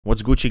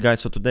What's Gucci,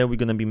 guys? So today we're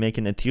gonna be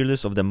making a tier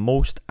list of the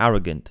most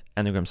arrogant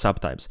Enneagram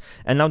subtypes.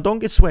 And now don't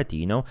get sweaty,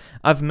 you know.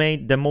 I've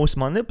made the most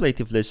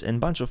manipulative list and a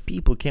bunch of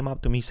people came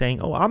up to me saying,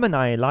 oh, I'm an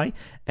ILI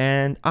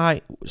and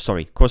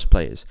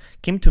cosplayers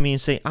came to me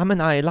and say, I'm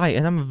an ILI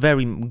and I'm a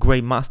very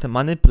great master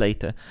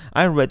manipulator.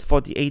 I read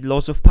 48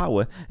 Laws of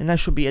Power and I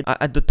should be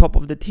at the top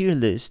of the tier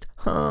list.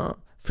 Huh?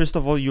 First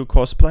of all, you're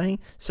cosplaying.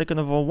 Second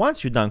of all,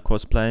 once you're done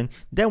cosplaying,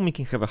 then we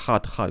can have a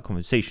heart-to-heart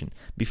conversation.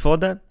 Before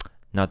that,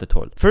 not at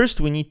all. First,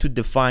 we need to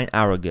define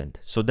arrogant,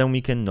 so then we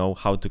can know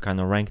how to kind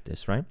of rank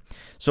this, right?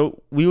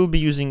 So we will be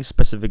using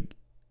specific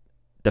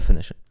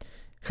definition.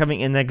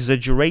 Having an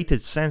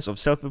exaggerated sense of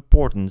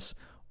self-importance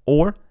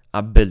or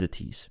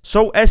abilities.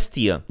 So S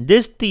tier.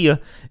 This tier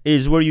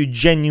is where you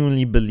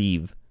genuinely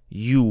believe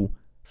you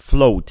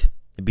float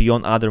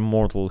beyond other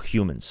mortal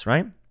humans,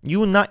 right?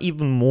 You're not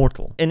even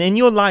mortal. And in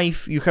your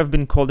life, you have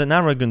been called an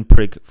arrogant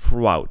prick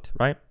throughout,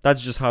 right?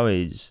 That's just how it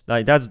is.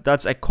 Like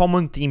that's a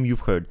common theme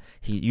you've heard.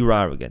 You're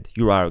arrogant.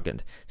 You're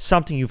arrogant.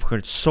 Something you've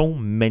heard so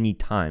many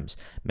times.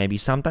 Maybe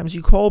sometimes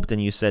you coped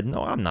and you said,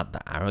 no, I'm not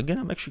that arrogant.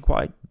 I'm actually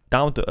quite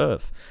down to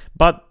earth.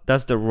 But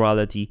that's the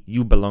reality.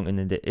 You belong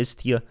in the S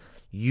tier.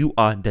 You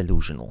are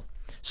delusional.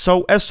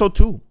 So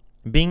SO2,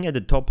 being at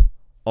the top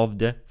of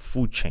the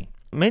food chain.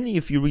 Mainly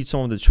if you read some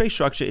of the trait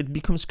structure, it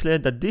becomes clear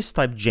that this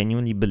type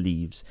genuinely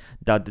believes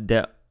that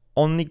their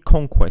only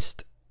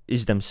conquest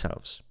is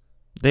themselves.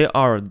 They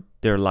are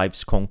their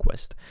life's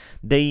conquest.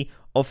 They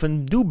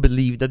often do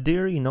believe that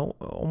they're, you know,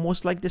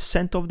 almost like the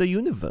center of the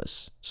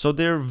universe. So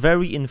they're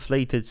very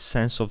inflated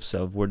sense of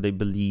self where they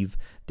believe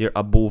they're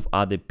above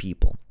other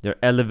people. They're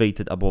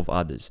elevated above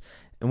others.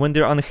 And when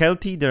they're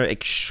unhealthy, they're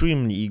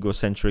extremely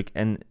egocentric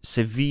and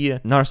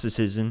severe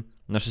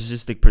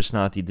narcissistic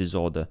personality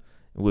disorder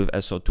with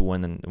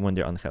SO2 when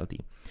they're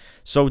unhealthy.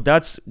 So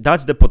that's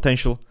the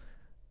potential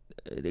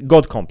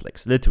God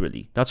complex,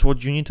 literally. That's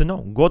what you need to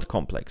know, God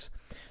complex.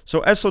 So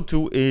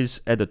SO2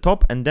 is at the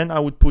top, and then I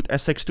would put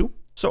SX2.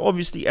 So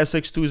obviously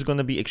SX2 is going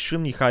to be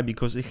extremely high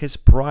because it has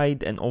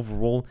pride and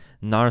overall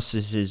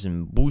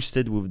narcissism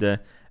boosted with the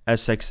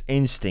SX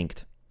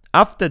instinct.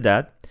 After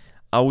that,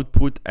 I would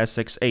put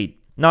SX8.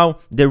 Now,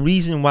 the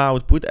reason why I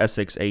would put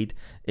SX8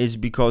 is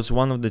because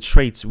one of the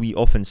traits we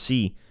often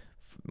see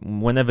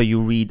whenever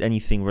you read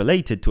anything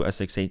related to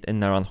SX8 in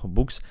Naranjo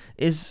books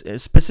is a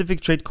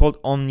specific trait called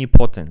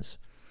omnipotence.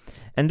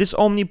 And this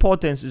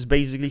omnipotence is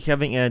basically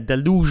having a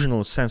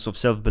delusional sense of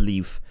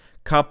self-belief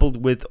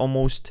coupled with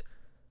almost,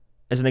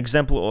 as an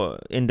example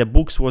in the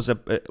books, was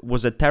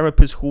a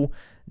therapist who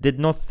did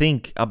not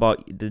think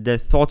about the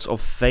thoughts of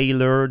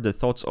failure, the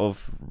thoughts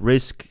of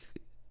risk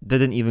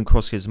didn't even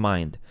cross his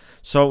mind.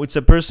 So it's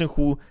a person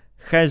who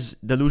has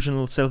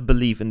delusional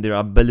self-belief in their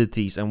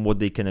abilities and what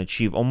they can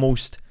achieve,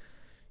 almost,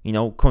 you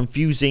know,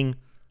 confusing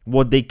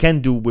what they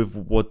can do with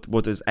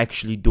what is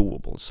actually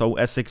doable. So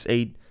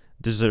SX8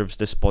 deserves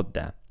the spot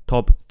there,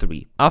 top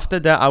 3. After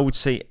that, I would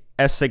say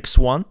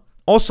SX1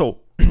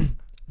 also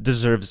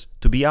deserves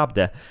to be up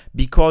there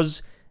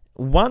because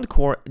one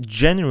core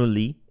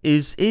generally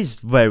is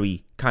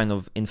very kind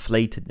of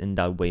inflated in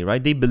that way,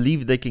 right? They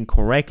believe they can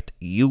correct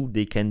you,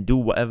 they can do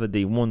whatever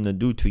they want to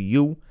do to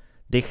you.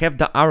 They have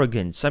the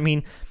arrogance. I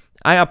mean,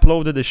 I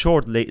uploaded a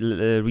short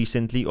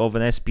recently of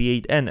an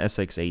SP8 and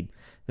SX8.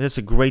 That's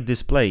a great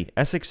display.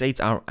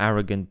 SX8s are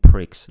arrogant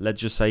pricks.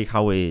 Let's just say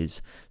how it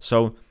is.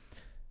 So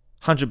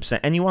 100%.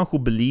 Anyone who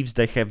believes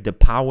they have the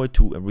power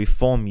to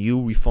reform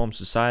you, reform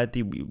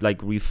society,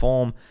 like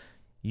reform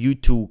you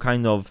to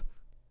kind of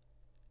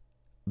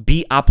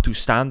be up to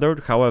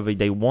standard however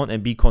they want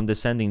and be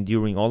condescending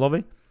during all of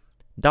it,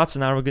 that's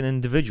an arrogant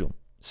individual.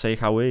 Say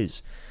how it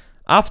is.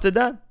 After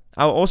that,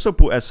 I'll also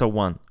put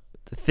SO1.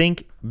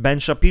 Think Ben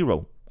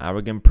Shapiro.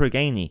 Arrogant prick,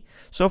 ain't he?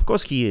 So of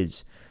course he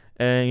is.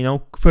 You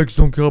know, facts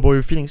don't care about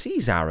your feelings.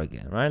 He's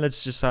arrogant, right?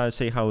 Let's just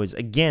say how it is.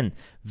 Again,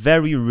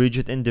 very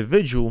rigid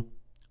individual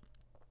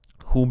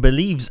who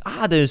believes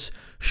others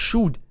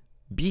should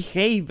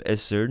behave a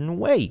certain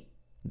way.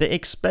 They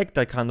expect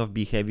that kind of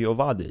behavior of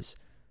others.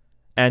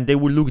 And they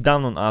will look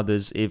down on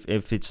others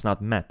if it's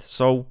not met.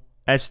 So,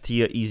 S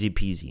tier, easy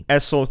peasy.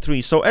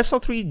 SO3. So,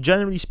 SO3,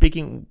 generally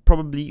speaking,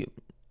 probably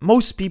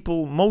most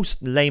people,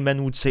 most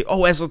laymen would say,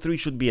 oh, SO3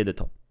 should be at the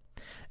top.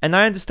 And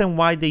I understand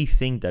why they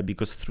think that,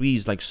 because 3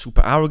 is like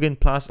super arrogant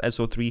plus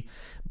SO3,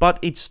 but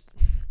it's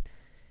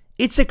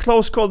a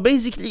close call.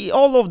 Basically,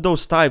 all of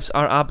those types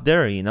are up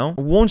there, you know.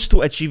 Wants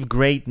to achieve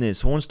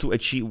greatness, wants to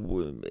achieve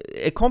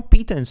a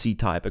competency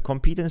type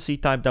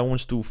that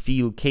wants to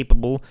feel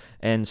capable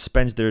and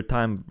spends their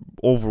time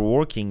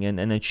overworking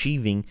and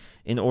achieving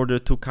in order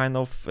to kind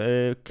of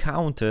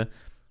counter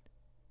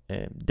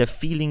the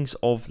feelings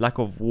of lack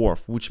of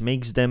worth, which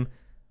makes them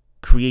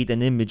create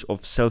an image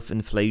of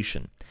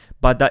self-inflation.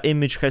 But that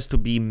image has to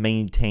be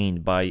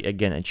maintained by,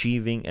 again,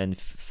 achieving and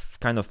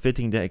kind of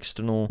fitting the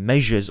external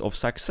measures of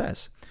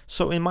success.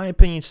 So in my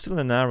opinion, it's still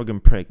an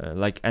arrogant prick,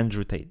 like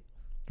Andrew Tate,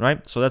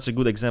 right? So that's a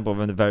good example of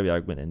a very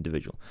arrogant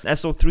individual.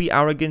 SO3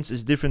 arrogance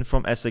is different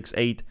from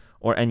SX8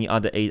 or any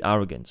other 8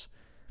 arrogance.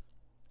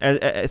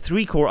 A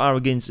 3 core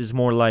arrogance is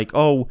more like,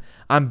 oh,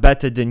 I'm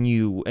better than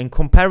you, and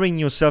comparing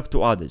yourself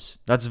to others.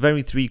 That's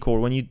very 3 core.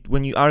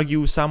 When you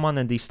argue with someone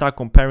and they start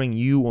comparing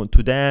you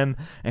to them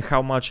and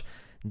how much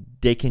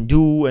they can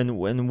do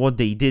and what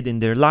they did in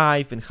their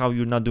life and how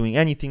you're not doing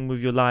anything with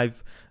your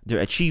life, their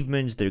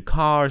achievements, their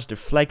cars, their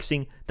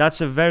flexing,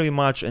 that's a very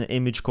much an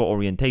image core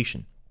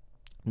orientation.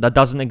 That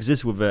doesn't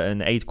exist with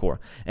an 8 core.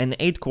 An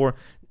 8 core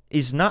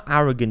is not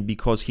arrogant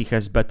because he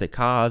has better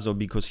cars or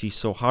because he's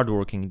so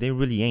hardworking. They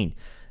really ain't.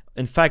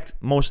 In fact,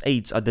 most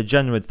 8s are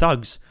degenerate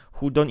thugs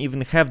who don't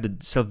even have the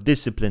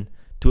self-discipline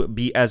to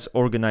be as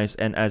organized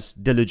and as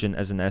diligent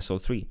as an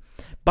SO3.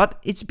 But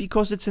it's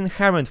because it's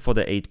inherent for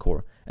the 8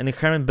 core, an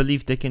inherent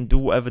belief they can do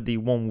whatever they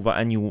want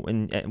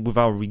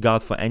without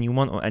regard for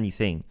anyone or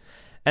anything.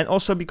 And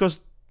also because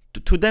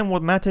to them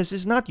what matters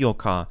is not your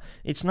car,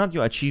 it's not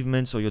your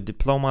achievements or your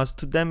diplomas.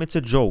 To them it's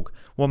a joke.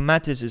 What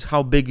matters is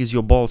how big is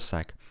your ball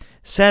sack.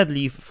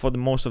 Sadly, for the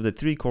most of the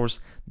 3 cores,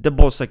 the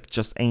ball sack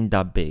just ain't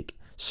that big.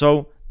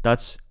 So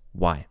that's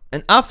why.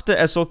 And after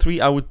SO3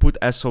 I would put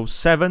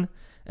SO7.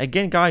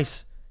 Again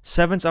guys,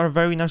 7s are a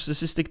very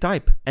narcissistic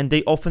type, and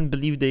they often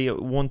believe they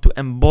want to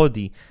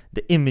embody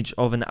the image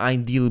of an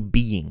ideal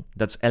being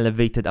that's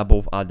elevated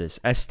above others.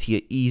 S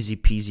tier, easy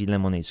peasy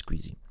lemonade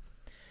squeezy.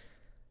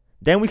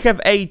 Then we have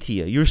A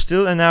tier. You're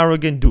still an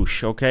arrogant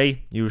douche,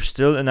 okay? You're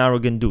still an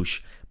arrogant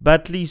douche.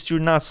 But at least you're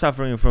not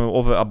suffering from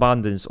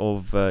overabundance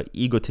of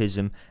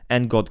egotism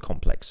and God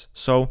complex.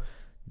 So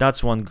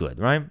that's one good,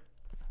 right?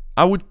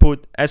 I would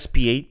put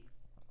SP8.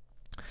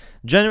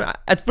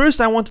 At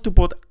first I wanted to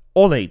put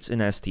all 8s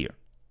in S tier,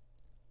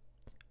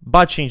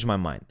 but changed my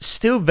mind.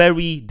 Still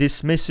very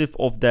dismissive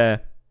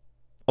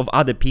of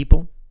other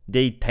people.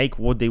 They take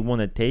what they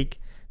want to take.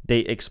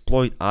 They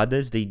exploit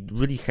others. They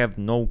really have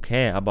no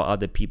care about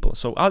other people.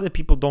 So other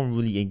people don't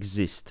really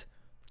exist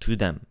to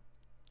them,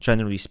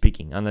 generally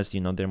speaking, unless, you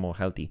know, they're more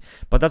healthy.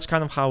 But that's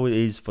kind of how it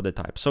is for the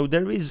type. So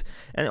there is,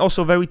 and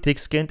also very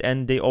thick-skinned,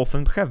 and they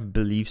often have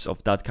beliefs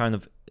of that kind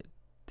of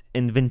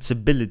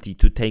invincibility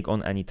to take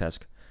on any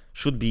task.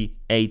 Should be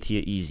A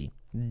tier easy.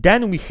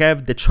 Then we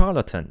have the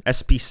charlatan,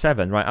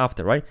 SP7 right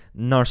after, right?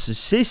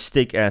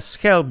 Narcissistic as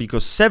hell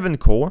because 7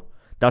 core,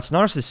 that's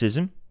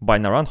narcissism by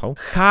Naranjo.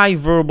 High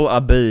verbal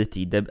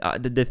ability,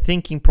 the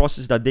thinking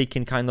process that they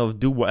can kind of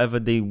do whatever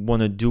they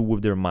want to do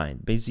with their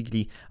mind.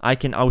 Basically, I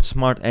can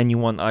outsmart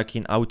anyone, I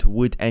can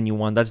outwit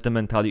anyone. That's the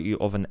mentality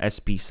of an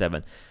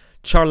SP7.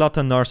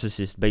 Charlatan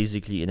narcissist,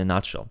 basically, in a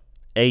nutshell.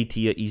 A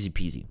tier, easy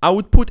peasy. I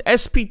would put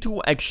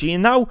SP2 actually,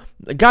 and now,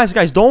 guys,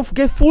 don't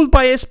get fooled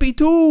by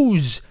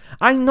SP2s.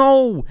 I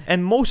know,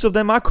 and most of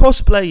them are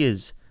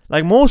cosplayers.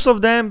 Like most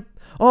of them,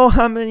 oh,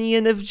 I'm an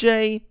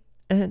ENFJ,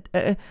 and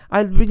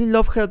I really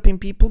love helping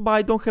people, but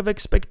I don't have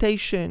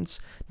expectations.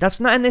 That's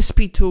not an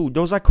SP2.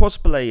 Those are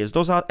cosplayers.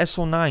 Those are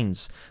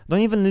SO9s. Don't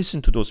even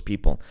listen to those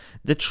people.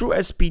 The true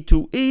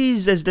SP2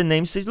 is, as the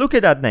name says, look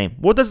at that name.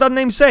 What does that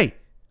name say?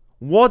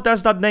 What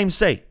does that name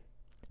say?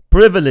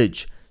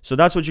 Privilege. So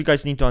that's what you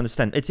guys need to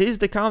understand. It is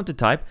the counter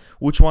type,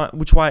 which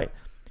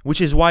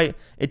is why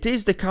it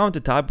is the counter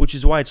type, which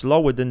is why it's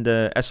lower than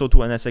the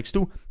SO2 and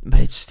SX2,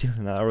 but it's still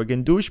an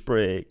arrogant douche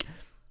prick,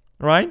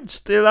 right?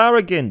 Still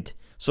arrogant.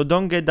 So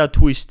don't get that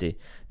twisted.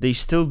 They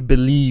still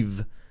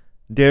believe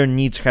their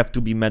needs have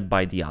to be met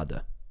by the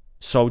other.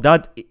 So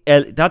that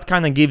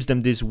kind of gives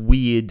them this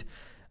weird,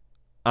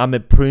 I'm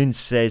a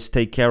princess,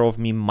 take care of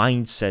me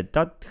mindset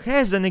that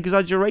has an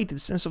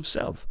exaggerated sense of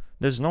self.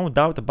 There's no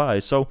doubt about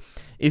it. So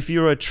if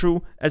you're a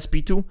true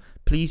SP2,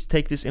 please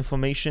take this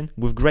information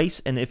with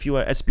grace. And if you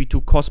are an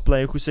SP2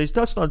 cosplayer who says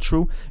that's not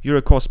true, you're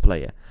a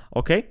cosplayer.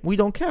 Okay? We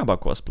don't care about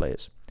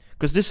cosplayers.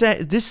 Because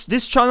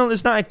this channel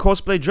is not a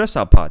cosplay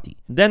dress-up party.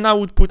 Then I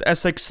would put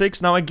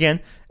SX6. Now again,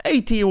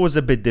 AT was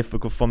a bit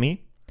difficult for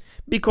me.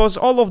 Because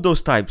all of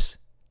those types,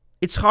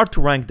 it's hard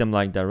to rank them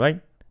like that, right?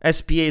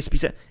 SPA,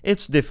 SP7,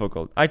 it's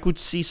difficult. I could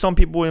see some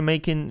people were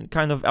making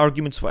kind of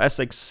arguments for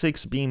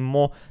SX6 being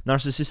more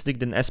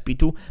narcissistic than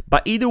SP2,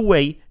 but either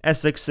way,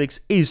 SX6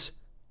 is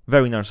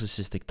very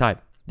narcissistic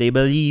type. They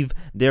believe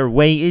their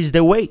way is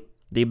the way.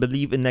 They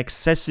believe in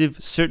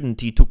excessive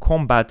certainty to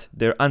combat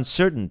their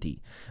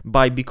uncertainty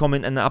by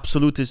becoming an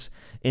absolutist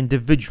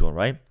individual,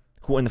 right?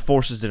 Who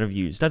enforces their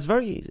views. That's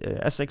very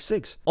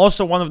SX6.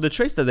 Also, one of the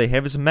traits that they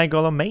have is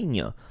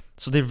megalomania.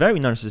 So they're very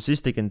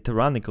narcissistic and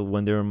tyrannical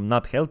when they're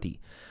not healthy.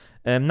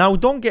 Now,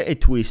 don't get it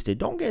twisted.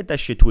 Don't get that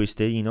shit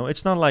twisted, you know.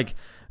 It's not like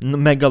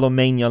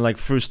megalomania like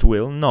first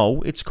will.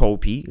 No, it's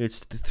copy.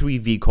 It's the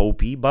 3V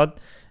copy, but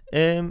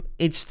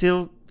it's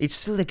still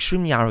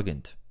extremely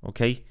arrogant,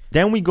 okay?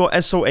 Then we go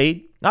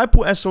SO8. I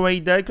put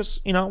SO8 there because,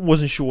 you know,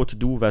 wasn't sure what to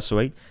do with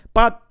SO8.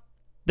 But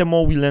the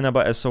more we learn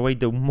about SO8,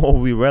 the more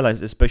we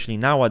realize, especially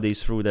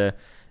nowadays through the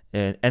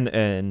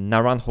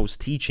Naranjo's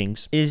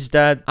teachings, is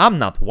that I'm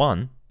not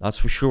one. That's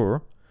for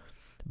sure.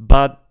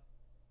 But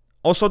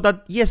Also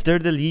that, yes, they're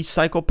the least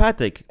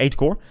psychopathic 8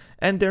 core,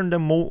 and they're the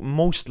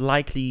most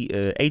likely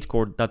 8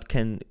 core that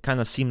can kind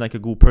of seem like a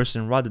good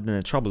person rather than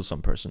a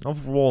troublesome person.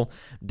 Overall,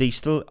 they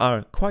still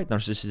are quite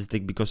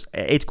narcissistic because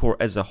 8 core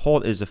as a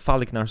whole is a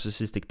phallic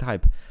narcissistic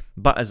type.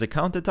 But as a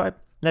counter type,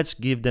 let's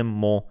give them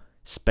more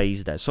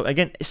space there. So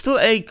again, still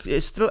A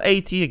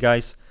tier,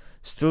 guys.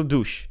 Still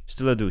douche.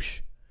 Still a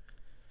douche.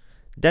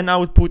 Then I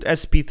would put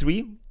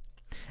SP3.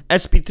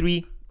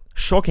 SP3,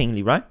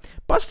 shockingly, right?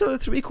 But still a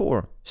 3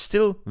 core.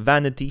 Still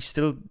vanity,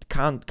 still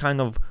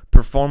kind of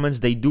performance.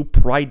 They do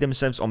pride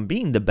themselves on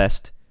being the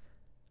best.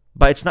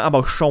 But it's not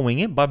about showing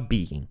it, but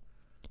being.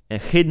 A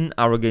hidden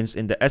arrogance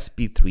in the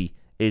SP3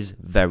 is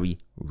very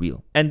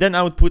real. And then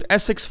I would put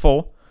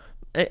SX4.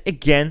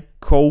 Again,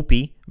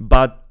 copy,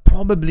 but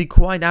probably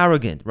quite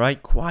arrogant,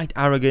 right? Quite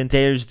arrogant.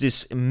 There's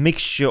this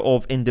mixture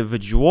of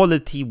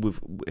individuality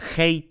with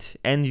hate,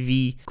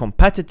 envy,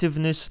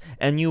 competitiveness,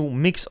 and you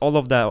mix all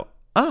of that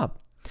up.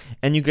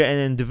 And you get an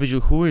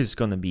individual who is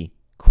going to be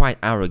quite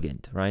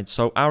arrogant, right?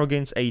 So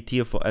arrogance A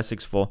tier for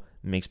SX4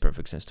 makes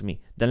perfect sense to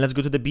me. Then let's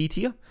go to the B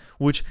tier,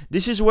 which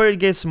this is where it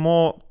gets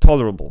more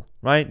tolerable,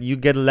 right? You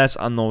get less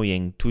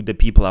annoying to the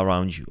people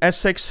around you.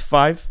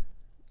 SX5,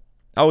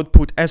 I would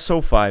put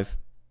SO5,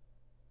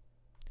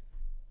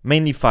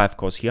 mainly 5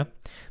 cores here.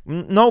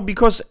 No,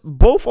 because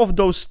both of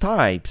those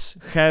types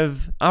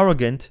have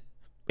arrogant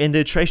in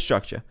their trait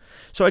structure.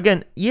 So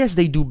again, yes,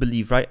 they do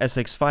believe, right?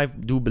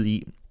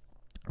 SX5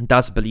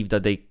 does believe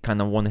that they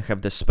kind of want to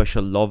have the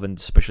special love and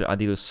the special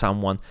ideal of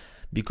someone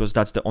because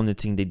that's the only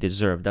thing they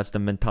deserve. That's the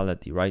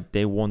mentality, right?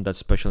 They want that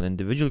special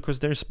individual because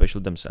they're special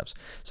themselves.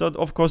 So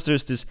of course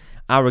there's this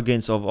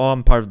arrogance of, oh,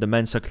 I'm part of the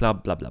Mensa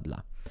club, blah blah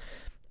blah.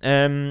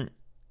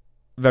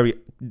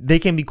 They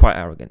can be quite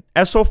arrogant.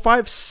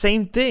 SO5,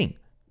 same thing.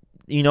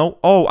 You know,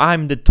 oh,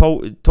 I'm the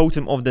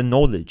totem of the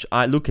knowledge.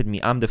 Look at me,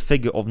 I'm the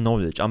figure of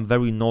knowledge. I'm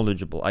very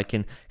knowledgeable. I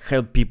can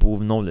help people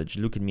with knowledge.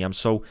 Look at me,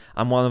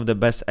 I'm one of the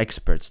best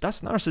experts.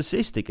 That's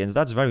narcissistic and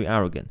that's very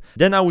arrogant.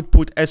 Then I would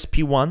put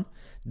SP1.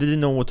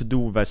 Didn't know what to do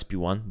with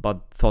SP1,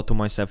 but thought to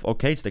myself,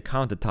 okay, it's the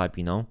counter type,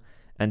 you know,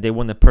 and they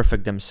want to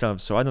perfect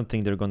themselves. So I don't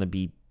think they're gonna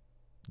be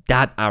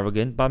that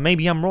arrogant, but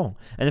maybe I'm wrong.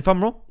 And if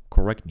I'm wrong,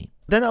 correct me.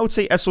 Then I would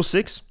say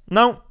SO6.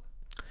 Now,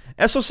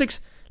 SO6.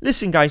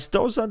 Listen, guys,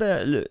 those are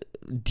the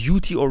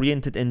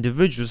duty-oriented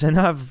individuals, and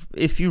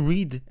if you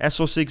read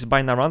SO6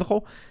 by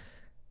Naranjo,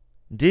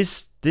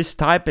 this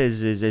type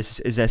is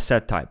a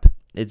set type.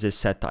 It's a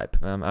set type.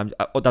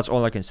 That's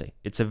all I can say.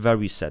 It's a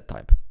very set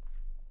type.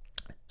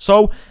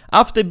 So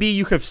after B,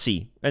 you have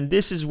C, and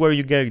this is where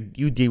you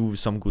deal with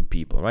some good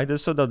people, right?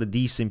 There's sort of the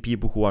decent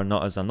people who are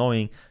not as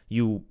annoying.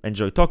 You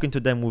enjoy talking to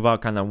them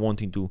without kind of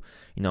wanting to,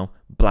 you know,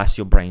 blast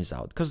your brains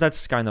out, because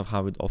that's kind of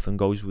how it often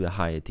goes with the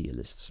higher tier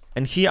lists.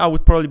 And here I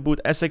would probably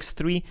put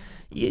SX3,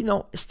 you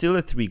know, still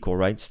a 3 core,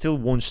 right? Still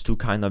wants to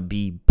kind of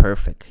be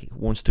perfect. He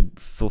wants to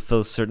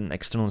fulfill certain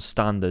external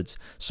standards.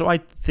 So I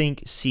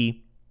think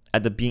C,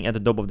 being at the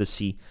top of the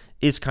C,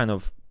 is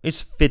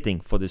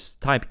fitting for this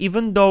type,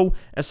 even though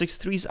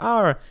SX3s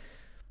are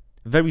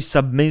very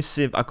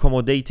submissive,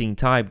 accommodating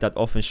type that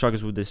often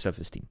struggles with their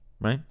self-esteem,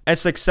 right?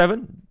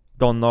 SX7,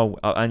 don't know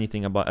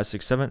anything about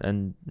SX7,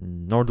 and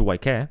nor do I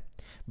care,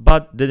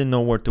 but didn't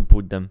know where to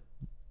put them.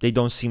 They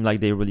don't seem like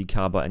they really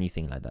care about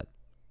anything like that.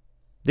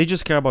 They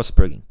just care about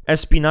spurging.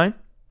 SP9,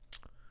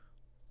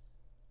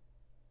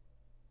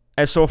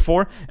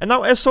 SO4, and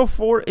now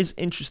SO4 is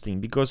interesting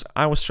because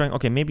I was trying,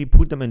 okay, maybe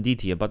put them in D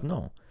tier, but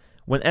no.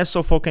 When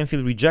SO4 can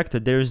feel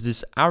rejected, there is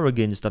this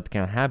arrogance that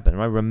can happen,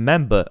 right?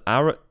 Remember,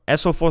 our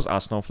SO4s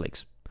are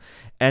snowflakes.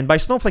 And by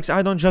snowflakes,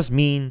 I don't just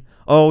mean,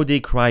 oh, they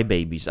cry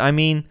babies. I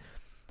mean,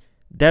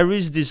 there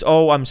is this,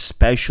 oh, I'm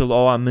special,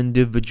 oh, I'm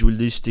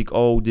individualistic,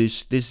 oh,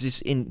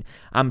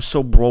 I'm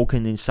so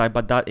broken inside,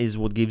 but that is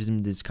what gives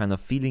them this kind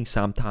of feeling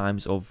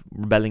sometimes of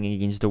rebelling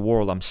against the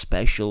world. I'm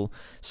special.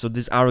 So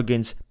this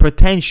arrogance,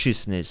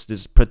 pretentiousness,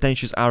 this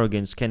pretentious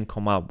arrogance can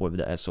come up with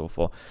the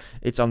SO4.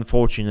 It's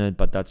unfortunate,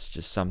 but that's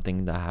just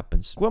something that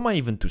happens. Who am I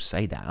even to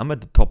say that? I'm at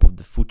the top of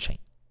the food chain.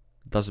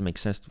 It doesn't make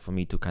sense for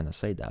me to kind of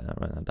say that,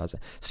 right? It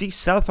doesn't. See,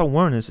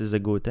 self-awareness is a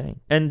good thing.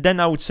 And then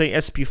I would say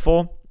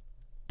SP4.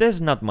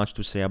 There's not much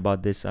to say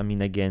about this. I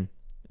mean, again,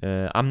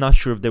 I'm not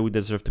sure if they would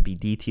deserve to be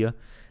D tier.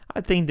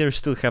 I think they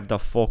still have the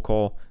 4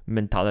 core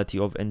mentality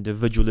of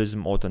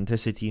individualism,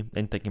 authenticity,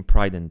 and taking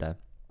pride in that.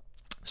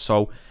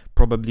 So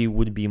probably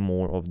would be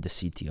more of the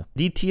C tier.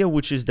 D tier,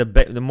 which is the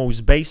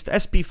most based,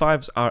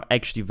 SP5s are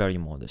actually very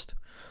modest.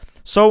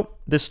 So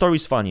the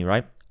story's funny,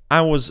 right?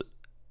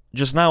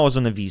 Just now I was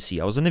on a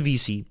VC. I was on a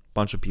VC,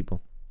 bunch of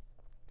people.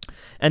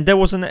 And there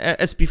was an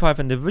SP5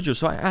 individual,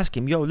 so I asked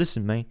him, yo,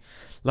 listen, man,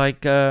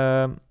 like,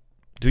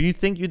 do you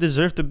think you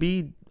deserve to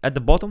be at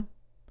the bottom?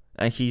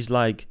 And he's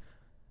like,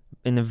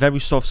 in a very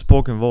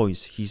soft-spoken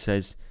voice, he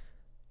says,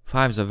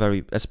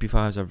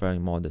 SP5s are very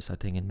modest. I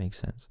think it makes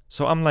sense.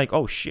 So I'm like,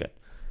 oh, shit.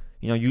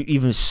 You know, you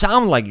even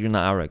sound like you're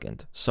not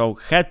arrogant. So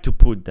had to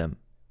put them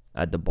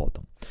at the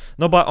bottom.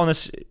 No, but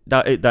honestly,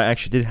 that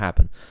actually did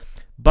happen.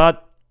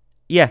 But,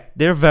 yeah,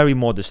 they're very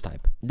modest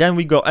type. Then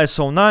we go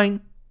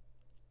SO9.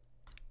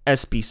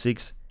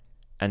 SP6,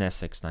 and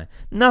SX9.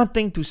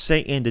 Nothing to say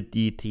in the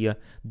D tier.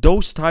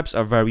 Those types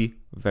are very,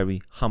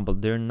 very humble.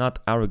 They're not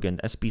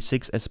arrogant.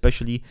 SP6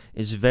 especially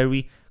is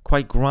very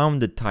quite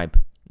grounded type.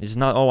 It's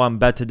not, oh, I'm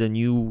better than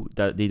you,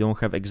 that they don't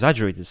have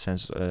exaggerated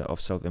sense of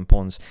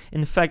self-importance.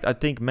 In fact, I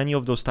think many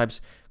of those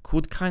types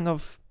could kind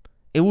of,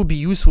 it would be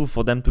useful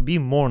for them to be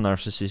more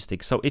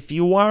narcissistic. So if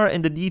you are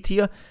in the D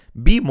tier,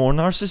 be more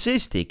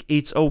narcissistic.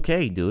 It's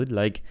okay, dude.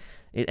 Like,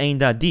 it ain't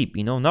that deep,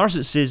 you know?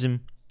 Narcissism,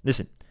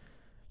 listen,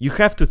 you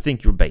have to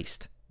think you're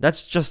based.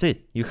 That's just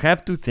it. You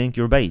have to think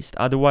you're based.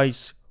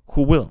 Otherwise,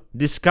 who will?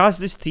 Discuss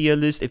this tier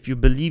list. If you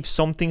believe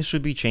something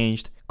should be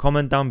changed,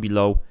 comment down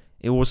below.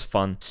 It was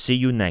fun. See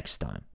you next time.